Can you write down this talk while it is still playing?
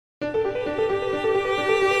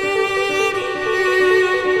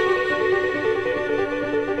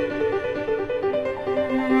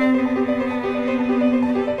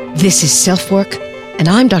This is SelfWork, and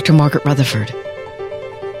I'm Dr. Margaret Rutherford.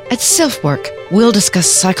 At SelfWork, we'll discuss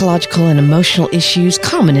psychological and emotional issues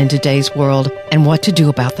common in today's world and what to do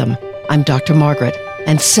about them. I'm Dr. Margaret,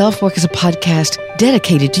 and SelfWork is a podcast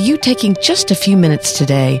dedicated to you taking just a few minutes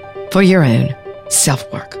today for your own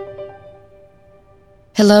self-work.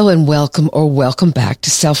 Hello and welcome back to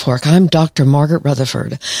SelfWork. I'm Dr. Margaret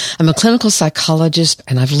Rutherford. I'm a clinical psychologist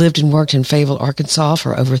and I've lived and worked in Fayetteville, Arkansas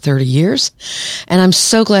for over 30 years. And I'm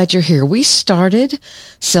so glad you're here. We started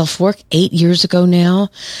SelfWork 8 years ago now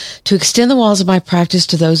to extend the walls of my practice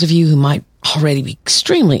to those of you who might already be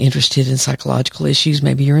extremely interested in psychological issues.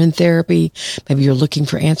 Maybe you're in therapy, maybe you're looking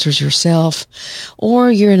for answers yourself,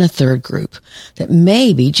 or you're in a third group that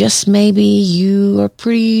maybe, just maybe, you are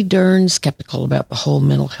pretty darn skeptical about the whole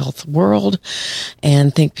mental health world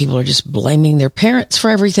and think people are just blaming their parents for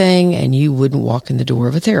everything and you wouldn't walk in the door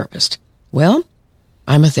of a therapist. Well,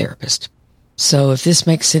 I'm a therapist. So if this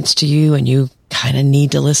makes sense to you and you kind of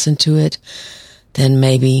need to listen to it, then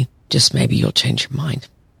maybe, just maybe you'll change your mind.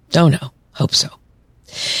 Don't know. Hope so.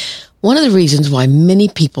 One of the reasons why many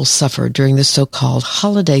people suffer during the so-called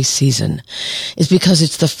holiday season is because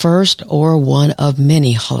it's the first or one of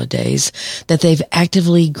many holidays that they've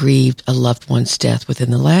actively grieved a loved one's death within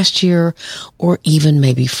the last year or even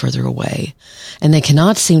maybe further away. And they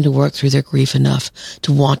cannot seem to work through their grief enough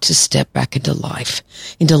to want to step back into life,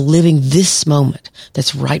 into living this moment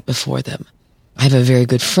that's right before them. I have a very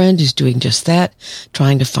good friend who's doing just that,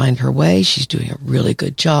 trying to find her way. She's doing a really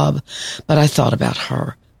good job, but I thought about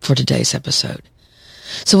her for today's episode.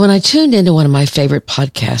 So when I tuned into one of my favorite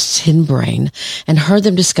podcasts, Hidden Brain, and heard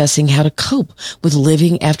them discussing how to cope with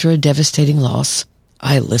living after a devastating loss,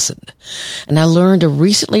 I listened. And I learned a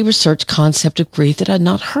recently researched concept of grief that I'd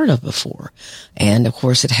not heard of before. And of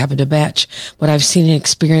course, it happened to match what I've seen and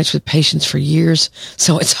experienced with patients for years.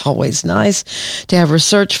 So it's always nice to have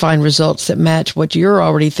research find results that match what you're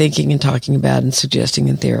already thinking and talking about and suggesting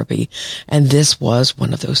in therapy. And this was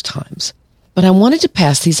one of those times. But I wanted to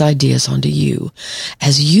pass these ideas on to you,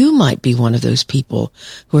 as you might be one of those people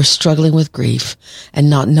who are struggling with grief and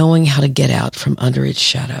not knowing how to get out from under its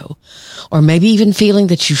shadow, or maybe even feeling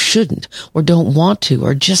that you shouldn't or don't want to,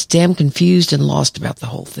 or just damn confused and lost about the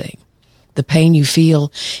whole thing. The pain you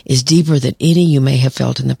feel is deeper than any you may have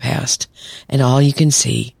felt in the past, and all you can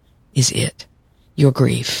see is it, your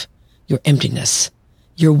grief, your emptiness,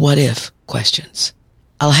 your what-if questions.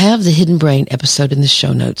 I'll have the Hidden Brain episode in the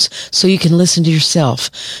show notes so you can listen to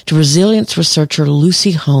yourself to resilience researcher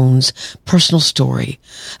Lucy Hone's personal story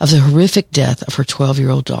of the horrific death of her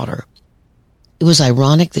 12-year-old daughter. It was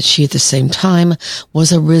ironic that she at the same time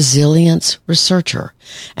was a resilience researcher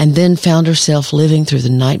and then found herself living through the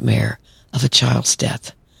nightmare of a child's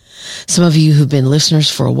death. Some of you who've been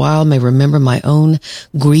listeners for a while may remember my own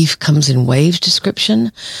grief comes in waves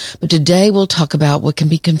description, but today we'll talk about what can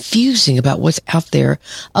be confusing about what's out there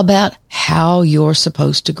about how you're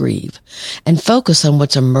supposed to grieve and focus on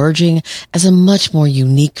what's emerging as a much more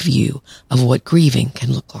unique view of what grieving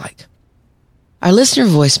can look like. Our listener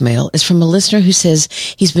voicemail is from a listener who says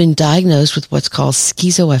he's been diagnosed with what's called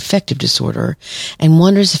schizoaffective disorder and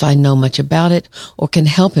wonders if I know much about it or can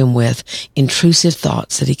help him with intrusive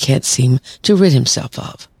thoughts that he can't seem to rid himself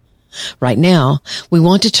of. Right now, we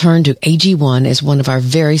want to turn to AG1 as one of our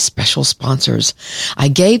very special sponsors. I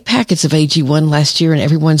gave packets of AG1 last year in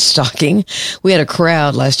everyone's stocking. We had a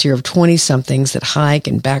crowd last year of 20-somethings that hike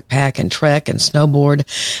and backpack and trek and snowboard,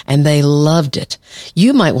 and they loved it.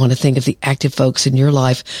 You might want to think of the active folks in your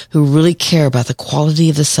life who really care about the quality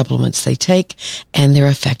of the supplements they take and their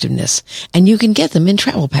effectiveness, and you can get them in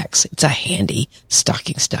travel packs. It's a handy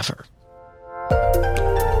stocking stuffer.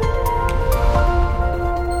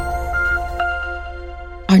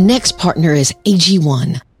 Our next partner is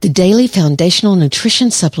AG1, the daily foundational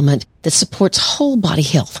nutrition supplement that supports whole body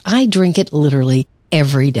health. I drink it literally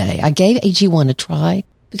every day. I gave AG1 a try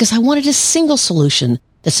because I wanted a single solution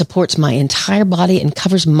that supports my entire body and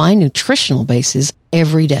covers my nutritional bases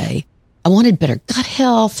every day. I wanted better gut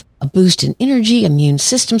health, a boost in energy, immune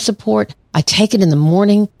system support. I take it in the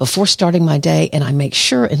morning before starting my day, and I make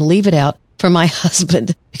sure and leave it out for my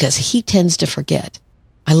husband because he tends to forget.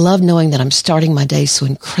 I love knowing that I'm starting my day so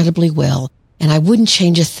incredibly well, and I wouldn't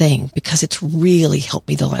change a thing because it's really helped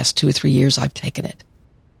me the last 2 or 3 years I've taken it.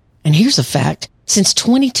 And here's a fact. Since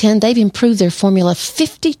 2010, they've improved their formula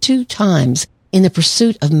 52 times in the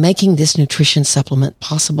pursuit of making this nutrition supplement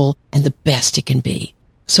possible and the best it can be.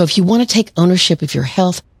 So if you want to take ownership of your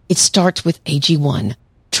health, it starts with AG1.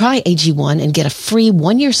 Try AG1 and get a free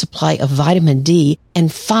 1-year supply of vitamin D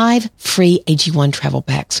and 5 free AG1 travel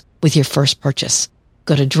packs with your first purchase.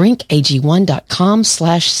 Go to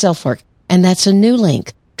drinkag1.com/selfwork, and that's a new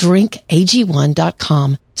link,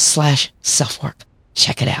 drinkag1.com/selfwork.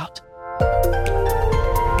 Check it out.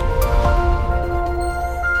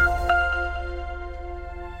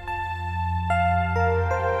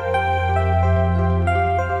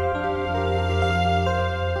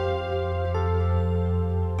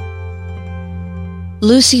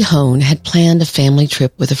 Lucy Hone had planned a family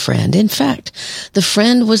trip with a friend. In fact, the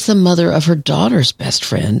friend was the mother of her daughter's best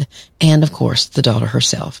friend and, of course, the daughter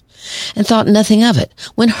herself, and thought nothing of it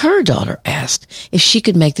when her daughter asked if she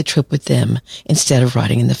could make the trip with them instead of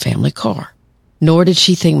riding in the family car. Nor did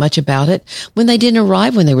she think much about it when they didn't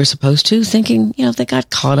arrive when they were supposed to, thinking, they got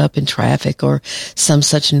caught up in traffic or some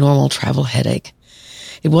such normal travel headache.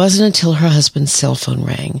 It wasn't until her husband's cell phone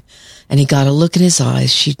rang and he got a look in his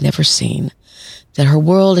eyes she'd never seen that her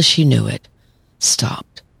world as she knew it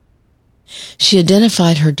stopped. She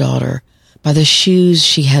identified her daughter by the shoes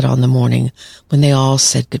she had on the morning when they all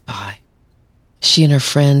said goodbye. She and her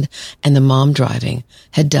friend and the mom driving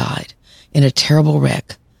had died in a terrible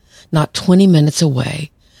wreck not 20 minutes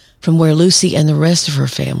away from where Lucy and the rest of her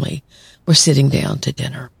family were sitting down to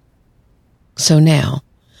dinner. So now,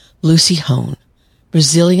 Lucy Hone,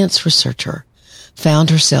 resilience researcher, found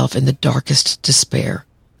herself in the darkest despair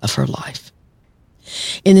of her life.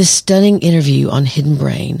 In this stunning interview on Hidden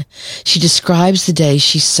Brain, she describes the day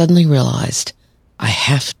she suddenly realized, I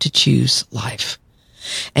have to choose life,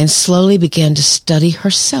 and slowly began to study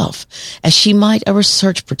herself as she might a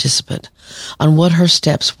research participant on what her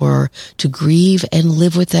steps were to grieve and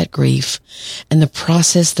live with that grief and the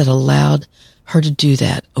process that allowed her to do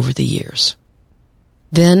that over the years.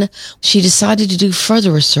 Then she decided to do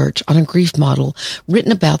further research on a grief model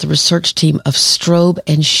written about the research team of Strobe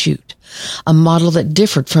and Shute, a model that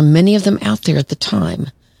differed from many of them out there at the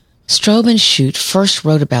time. Strobe and Shute first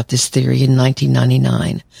wrote about this theory in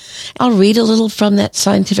 1999. I'll read a little from that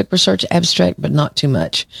scientific research abstract, but not too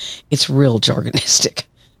much. It's real jargonistic.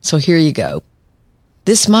 So here you go.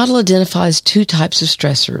 This model identifies two types of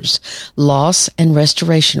stressors, loss and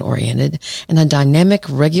restoration oriented, and a dynamic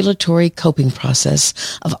regulatory coping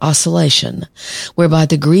process of oscillation, whereby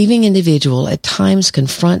the grieving individual at times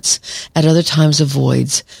confronts, at other times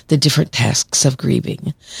avoids the different tasks of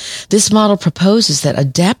grieving. This model proposes that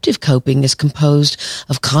adaptive coping is composed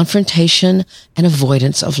of confrontation and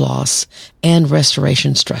avoidance of loss and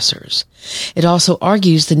restoration stressors. It also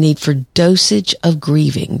argues the need for dosage of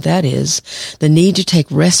grieving, that is, the need to take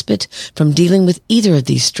respite from dealing with either of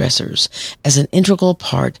these stressors as an integral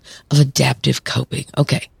part of adaptive coping.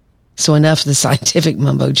 Okay, so enough of the scientific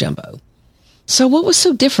mumbo-jumbo. So what was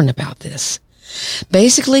so different about this?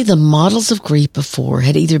 Basically, the models of grief before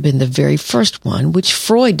had either been the very first one, which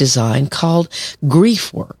Freud designed, called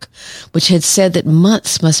grief work, which had said that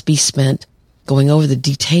months must be spent going over the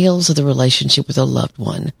details of the relationship with a loved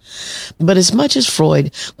one. But as much as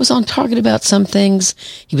Freud was on target about some things,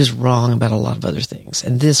 he was wrong about a lot of other things,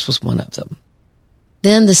 and this was one of them.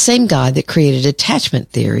 Then the same guy that created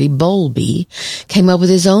attachment theory, Bowlby, came up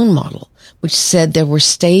with his own model, which said there were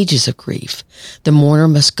stages of grief the mourner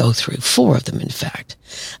must go through, 4 of them, in fact.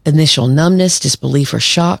 Initial numbness, disbelief, or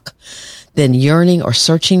shock, then yearning or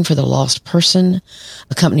searching for the lost person,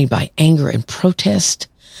 accompanied by anger and protest.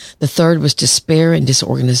 The third was despair and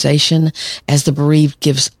disorganization as the bereaved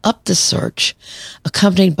gives up the search,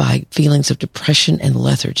 accompanied by feelings of depression and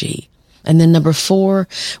lethargy. And then number 4,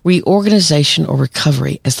 reorganization or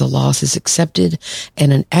recovery as the loss is accepted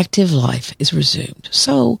and an active life is resumed.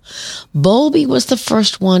 So Bowlby was the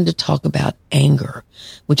first one to talk about anger,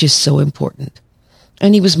 which is so important.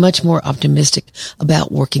 And he was much more optimistic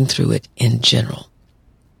about working through it in general.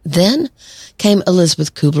 Then came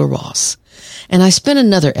Elizabeth Kubler-Ross. And I spent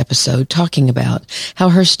another episode talking about how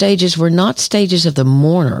her stages were not stages of the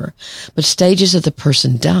mourner, but stages of the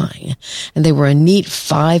person dying. And they were a neat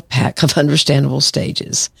 5-pack of understandable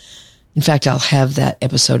stages. In fact, I'll have that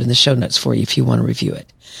episode in the show notes for you if you want to review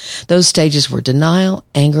it. Those stages were denial,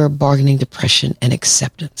 anger, bargaining, depression, and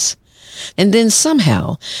acceptance. And then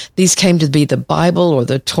somehow these came to be the Bible or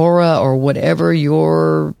the Torah or whatever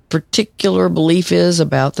your particular belief is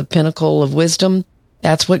about the pinnacle of wisdom.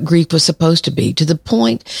 That's what grief was supposed to be, to the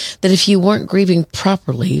point that if you weren't grieving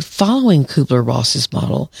properly, following Kubler-Ross's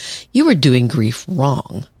model, you were doing grief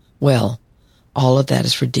wrong. Well, all of that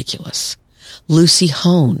is ridiculous. Lucy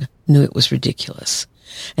Hone knew it was ridiculous.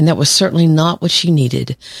 And that was certainly not what she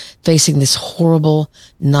needed, facing this horrible,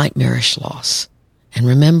 nightmarish loss. And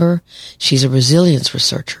remember, she's a resilience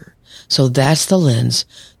researcher, so that's the lens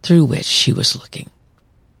through which she was looking.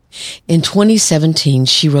 In 2017,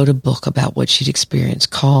 she wrote a book about what she'd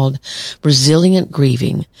experienced called Resilient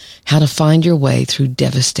Grieving, How to Find Your Way Through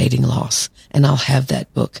Devastating Loss. And I'll have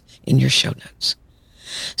that book in your show notes.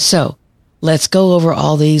 So let's go over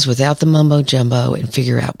all these without the mumbo jumbo and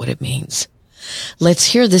figure out what it means. Let's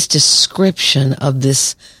hear this description of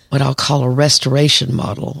this, what I'll call a restoration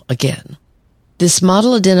model again. This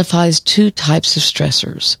model identifies two types of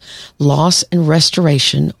stressors, loss and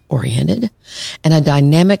restoration oriented, and a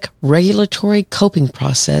dynamic regulatory coping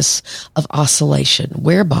process of oscillation,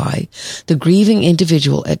 whereby the grieving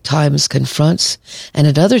individual at times confronts and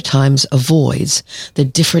at other times avoids the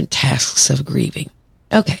different tasks of grieving.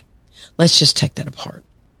 Okay, let's just take that apart.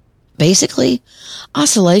 Basically,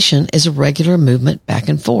 oscillation is a regular movement back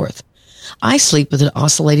and forth. I sleep with an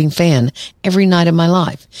oscillating fan every night of my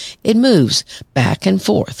life. It moves back and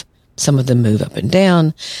forth. Some of them move up and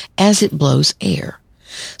down as it blows air.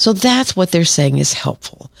 So that's what they're saying is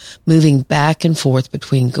helpful. Moving back and forth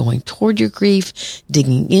between going toward your grief,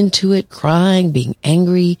 digging into it, crying, being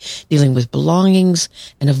angry, dealing with belongings,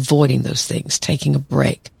 and avoiding those things, taking a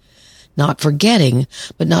break. Not forgetting,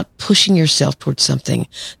 but not pushing yourself towards something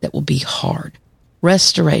that will be hard.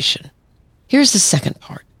 Restoration. Here's the second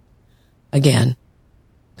part. Again,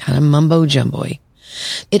 kind of mumbo-jumbo-y.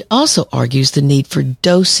 It also argues the need for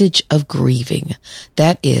dosage of grieving.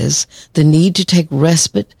 That is, the need to take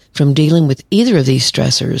respite from dealing with either of these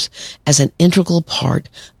stressors as an integral part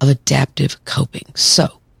of adaptive coping.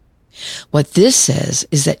 So, what this says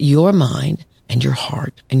is that your mind and your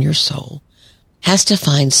heart and your soul has to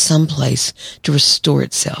find some place to restore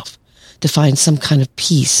itself, to find some kind of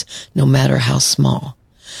peace, no matter how small.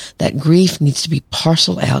 That grief needs to be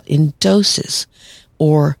parceled out in doses,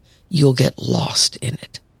 or you'll get lost in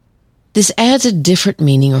it. This adds a different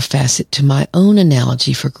meaning or facet to my own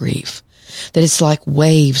analogy for grief, that it's like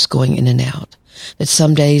waves going in and out, that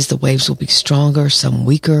some days the waves will be stronger, some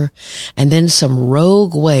weaker, and then some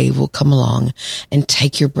rogue wave will come along and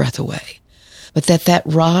take your breath away. But that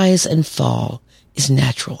rise and fall is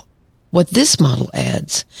natural. What this model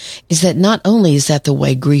adds is that not only is that the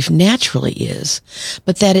way grief naturally is,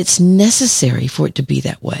 but that it's necessary for it to be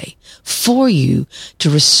that way, for you to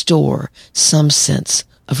restore some sense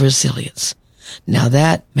of resilience. Now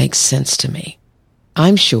that makes sense to me.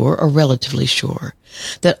 I'm sure, or relatively sure,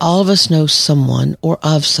 that all of us know someone or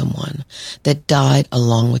of someone that died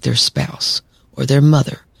along with their spouse, or their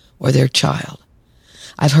mother, or their child.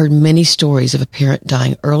 I've heard many stories of a parent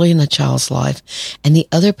dying early in a child's life and the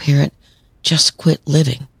other parent just quit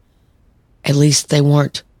living. At least they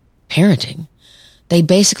weren't parenting. They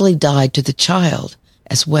basically died to the child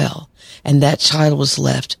as well, and that child was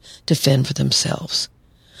left to fend for themselves.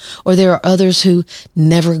 Or there are others who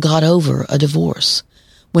never got over a divorce.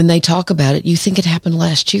 When they talk about it, you think it happened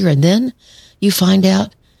last year, and then you find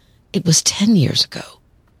out it was 10 years ago.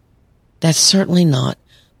 That's certainly not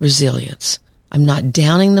resilience. I'm not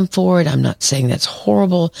downing them for it. I'm not saying that's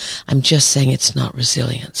horrible. I'm just saying it's not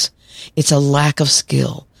resilience. It's a lack of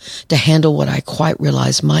skill to handle what I quite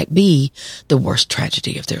realize might be the worst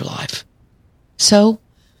tragedy of their life. So,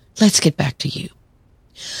 let's get back to you.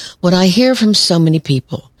 What I hear from so many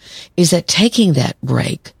people is that taking that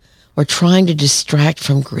break or trying to distract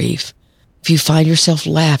from grief, if you find yourself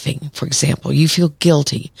laughing, for example, you feel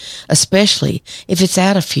guilty, especially if it's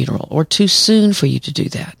at a funeral or too soon for you to do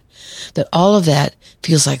that all of that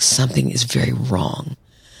feels like something is very wrong.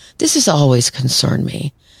 This has always concerned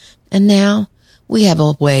me. And now we have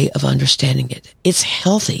a way of understanding it. It's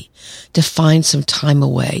healthy to find some time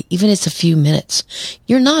away, even if it's a few minutes.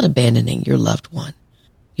 You're not abandoning your loved one.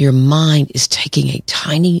 Your mind is taking a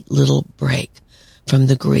tiny little break from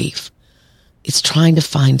the grief. It's trying to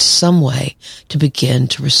find some way to begin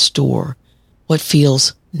to restore what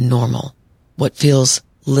feels normal, what feels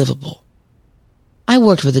livable. I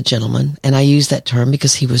worked with a gentleman, and I use that term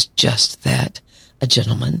because he was just that, a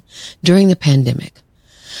gentleman, during the pandemic.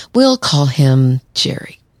 We'll call him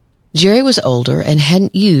Jerry. Jerry was older and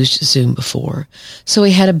hadn't used Zoom before, so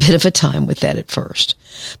he had a bit of a time with that at first,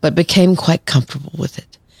 but became quite comfortable with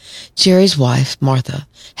it. Jerry's wife, Martha,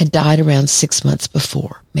 had died around 6 months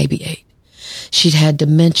before, maybe 8. She'd had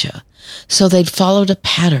dementia, so they'd followed a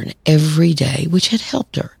pattern every day, which had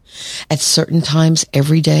helped her. At certain times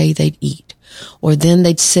every day they'd eat, or then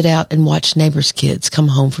they'd sit out and watch neighbors' kids come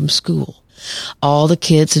home from school. All the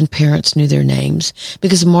kids and parents knew their names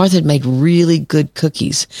because Martha had made really good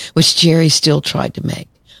cookies, which Jerry still tried to make.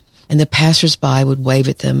 And the passers-by would wave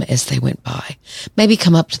at them as they went by, maybe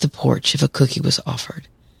come up to the porch if a cookie was offered.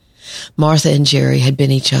 Martha and Jerry had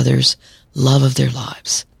been each other's love of their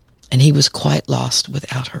lives, and he was quite lost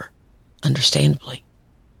without her, understandably.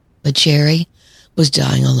 But Jerry was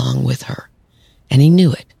dying along with her, and he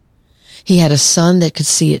knew it. He had a son that could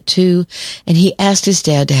see it too, and he asked his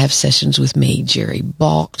dad to have sessions with me. Jerry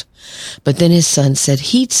balked, but then his son said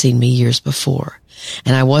he'd seen me years before,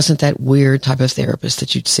 and I wasn't that weird type of therapist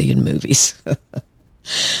that you'd see in movies,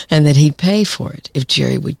 and that he'd pay for it if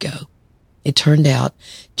Jerry would go. It turned out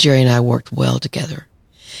Jerry and I worked well together.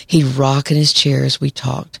 He'd rock in his chair as we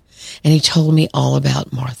talked, and he told me all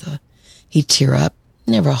about Martha. He'd tear up,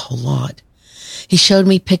 never a whole lot. He showed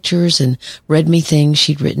me pictures and read me things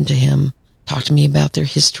she'd written to him, talked to me about their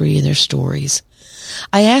history and their stories.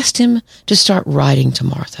 I asked him to start writing to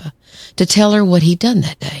Martha, to tell her what he'd done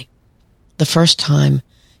that day. The first time,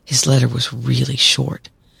 his letter was really short,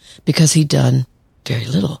 because he'd done very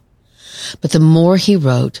little. But the more he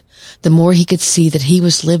wrote, the more he could see that he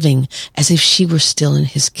was living as if she were still in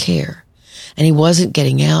his care, and he wasn't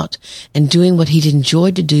getting out and doing what he'd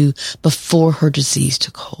enjoyed to do before her disease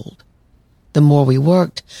took hold. The more we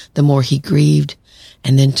worked, the more he grieved,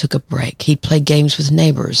 and then took a break. He'd play games with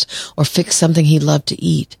neighbors or fix something he loved to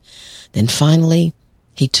eat. Then finally,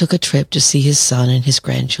 he took a trip to see his son and his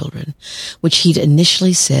grandchildren, which he'd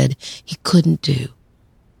initially said he couldn't do,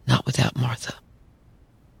 not without Martha.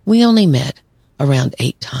 We only met around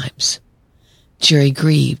 8 times. Jerry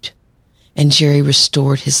grieved, and Jerry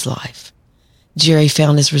restored his life. Jerry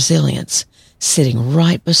found his resilience sitting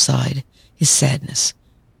right beside his sadness.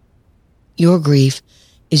 Your grief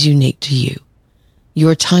is unique to you.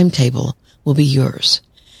 Your timetable will be yours.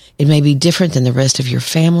 It may be different than the rest of your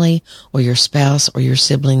family or your spouse or your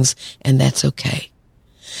siblings, and that's okay.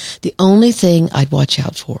 The only thing I'd watch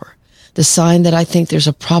out for, the sign that I think there's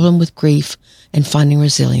a problem with grief and finding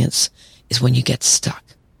resilience, is when you get stuck.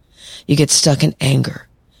 You get stuck in anger.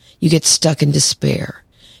 You get stuck in despair.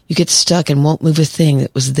 You get stuck and won't move a thing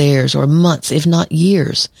that was theirs, or months, if not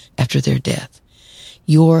years, after their death.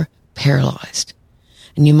 You're paralyzed.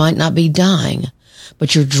 And you might not be dying,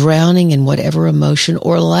 but you're drowning in whatever emotion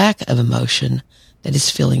or lack of emotion that is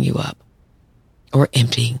filling you up or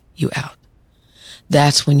emptying you out.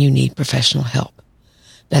 That's when you need professional help.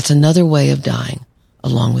 That's another way of dying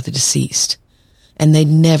along with the deceased. And they'd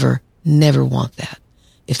never want that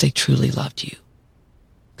if they truly loved you.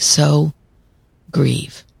 So,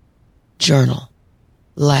 grieve, journal,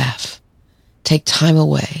 laugh, take time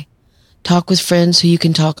away, talk with friends who you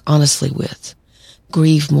can talk honestly with,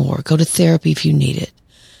 grieve more, go to therapy if you need it,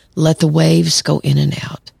 let the waves go in and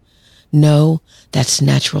out. Know that's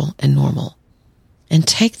natural and normal. And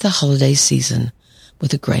take the holiday season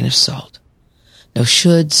with a grain of salt. No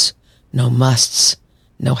shoulds, no musts,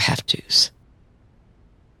 no have-tos.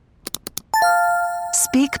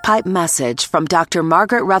 Speak Pipe message from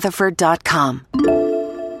drmargaretrutherford.com.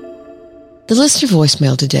 The listener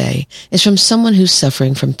voicemail today is from someone who's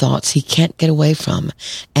suffering from thoughts he can't get away from,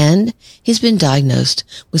 and he's been diagnosed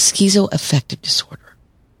with schizoaffective disorder.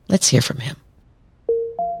 Let's hear from him.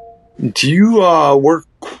 Do you work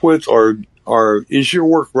with, or is your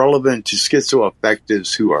work relevant to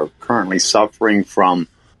schizoaffectives who are currently suffering from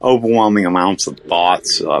overwhelming amounts of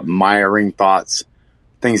thoughts, miring thoughts,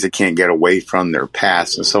 things they can't get away from their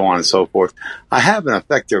past, and so on and so forth? I have an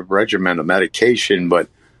effective regimen of medication, but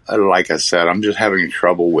like I said, I'm just having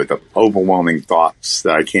trouble with overwhelming thoughts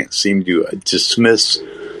that I can't seem to dismiss,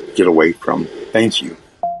 get away from. Thank you.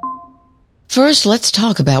 First, let's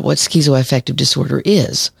talk about what schizoaffective disorder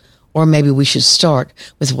is, or maybe we should start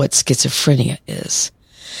with what schizophrenia is.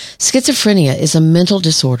 Schizophrenia is a mental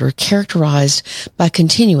disorder characterized by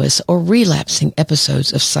continuous or relapsing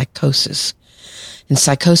episodes of psychosis. And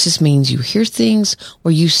psychosis means you hear things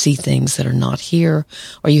or you see things that are not here,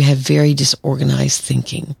 or you have very disorganized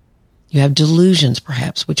thinking. You have delusions,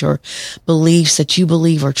 perhaps, which are beliefs that you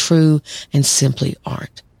believe are true and simply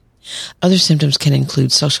aren't. Other symptoms can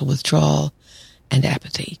include social withdrawal and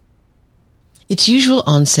apathy. Its usual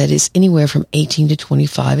onset is anywhere from 18 to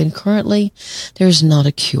 25, and currently there is not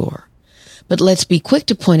a cure. But let's be quick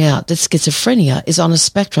to point out that schizophrenia is on a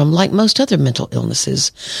spectrum like most other mental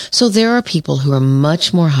illnesses, so there are people who are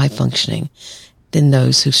much more high functioning than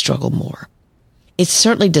those who struggle more. It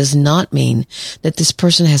certainly does not mean that this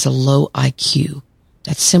person has a low IQ.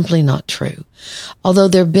 That's simply not true, although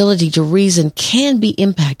their ability to reason can be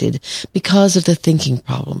impacted because of the thinking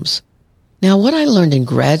problems. Now, what I learned in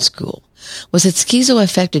grad school was that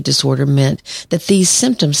schizoaffective disorder meant that these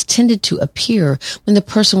symptoms tended to appear when the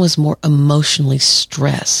person was more emotionally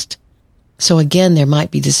stressed. So again, there might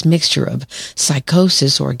be this mixture of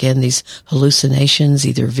psychosis, or again, these hallucinations,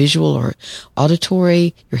 either visual or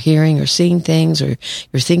auditory. You're hearing or seeing things, or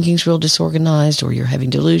your thinking's real disorganized, or you're having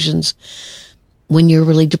delusions when you're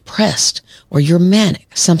really depressed or you're manic,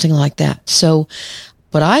 something like that. So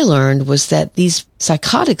What I learned was that these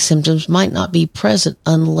psychotic symptoms might not be present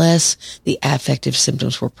unless the affective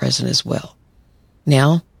symptoms were present as well.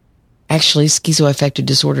 Now, actually, schizoaffective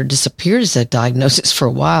disorder disappeared as a diagnosis for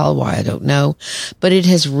a while, why I don't know, but it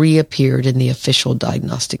has reappeared in the official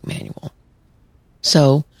diagnostic manual.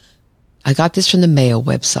 So, I got this from the Mayo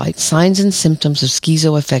website. Signs and symptoms of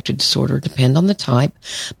schizoaffective disorder depend on the type.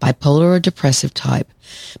 Bipolar or depressive type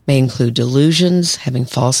may include delusions, having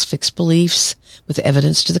false fixed beliefs with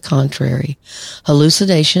evidence to the contrary,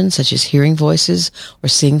 hallucinations such as hearing voices or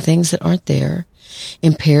seeing things that aren't there,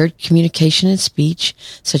 impaired communication and speech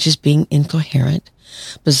such as being incoherent,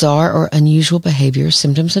 bizarre or unusual behavior,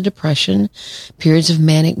 symptoms of depression, periods of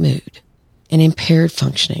manic mood, and impaired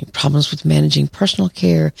functioning, problems with managing personal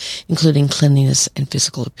care, including cleanliness and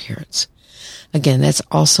physical appearance. Again, that's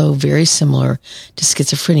also very similar to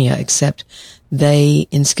schizophrenia, except they,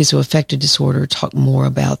 in schizoaffective disorder, talk more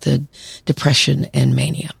about the depression and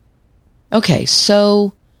mania. Okay,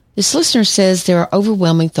 so this listener says there are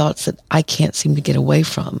overwhelming thoughts that I can't seem to get away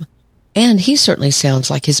from. And he certainly sounds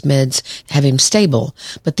like his meds have him stable,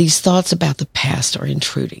 but these thoughts about the past are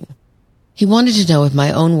intruding. He wanted to know if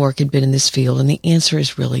my own work had been in this field, and the answer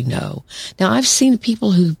is really no. Now, I've seen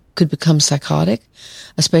people who could become psychotic,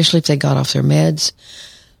 especially if they got off their meds,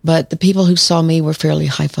 but the people who saw me were fairly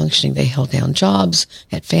high functioning. They held down jobs,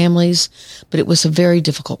 had families, but it was a very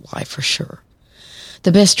difficult life for sure.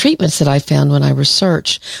 The best treatments that I found when I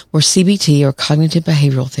researched were CBT, or cognitive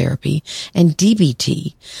behavioral therapy, and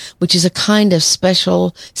DBT, which is a kind of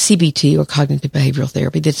special CBT, or cognitive behavioral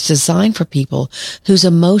therapy, that's designed for people whose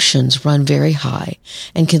emotions run very high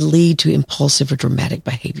and can lead to impulsive or dramatic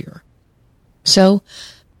behavior. So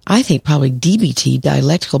I think probably DBT,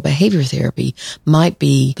 dialectical behavior therapy, might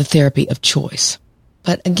be the therapy of choice.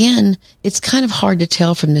 But again, it's kind of hard to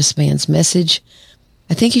tell from this man's message.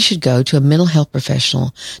 I think he should go to a mental health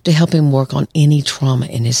professional to help him work on any trauma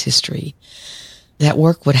in his history. That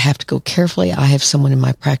work would have to go carefully. I have someone in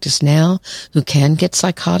my practice now who can get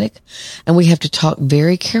psychotic, and we have to talk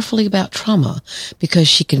very carefully about trauma because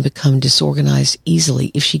she can become disorganized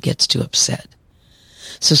easily if she gets too upset.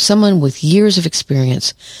 So someone with years of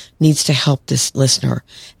experience needs to help this listener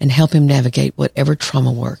and help him navigate whatever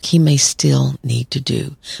trauma work he may still need to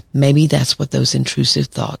do. Maybe that's what those intrusive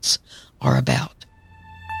thoughts are about.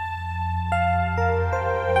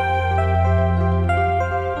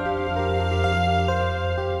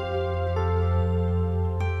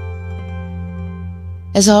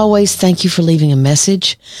 As always, thank you for leaving a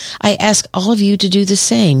message. I ask all of you to do the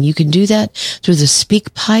same. You can do that through the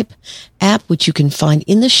SpeakPipe app, which you can find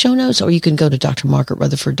in the show notes, or you can go to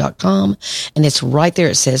drmargaretrutherford.com, and it's right there.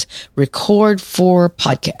 It says record for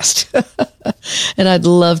podcast. And I'd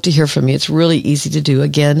love to hear from you. It's really easy to do.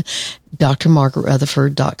 Again,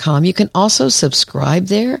 drmargaretrutherford.com. You can also subscribe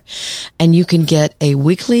there, and you can get a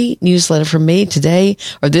weekly newsletter from me. Today,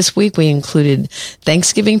 or this week, we included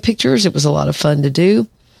Thanksgiving pictures. It was a lot of fun to do,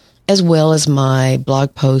 as well as my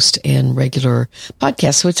blog post and regular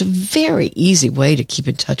podcast. So it's a very easy way to keep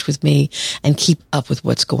in touch with me and keep up with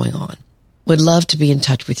what's going on. Would love to be in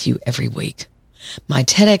touch with you every week. My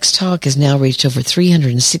TEDx talk has now reached over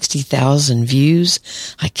 360,000 views.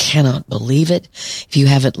 I cannot believe it. If you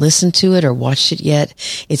haven't listened to it or watched it yet,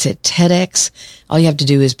 it's at TEDx. All you have to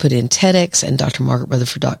do is put in TEDx and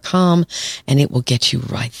drmargaretrutherford.com, and it will get you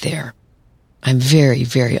right there. I'm very,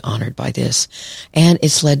 very honored by this, and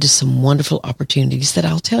it's led to some wonderful opportunities that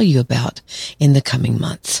I'll tell you about in the coming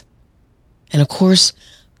months. And of course,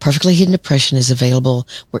 Perfectly Hidden Depression is available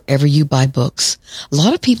wherever you buy books. A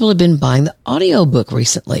lot of people have been buying the audiobook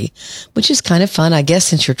recently, which is kind of fun. I guess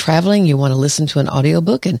since you're traveling, you want to listen to an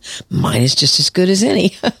audiobook, and mine is just as good as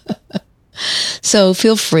any. So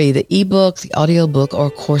feel free, the ebook, the audiobook, or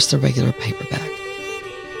of course the regular paperback.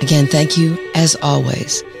 Again, thank you, as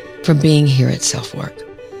always, for being here at SelfWork.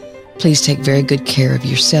 Please take very good care of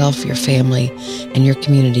yourself, your family, and your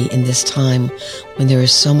community in this time when there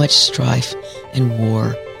is so much strife and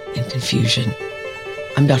war and confusion.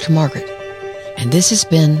 I'm Dr. Margaret, and this has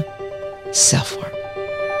been SelfWork.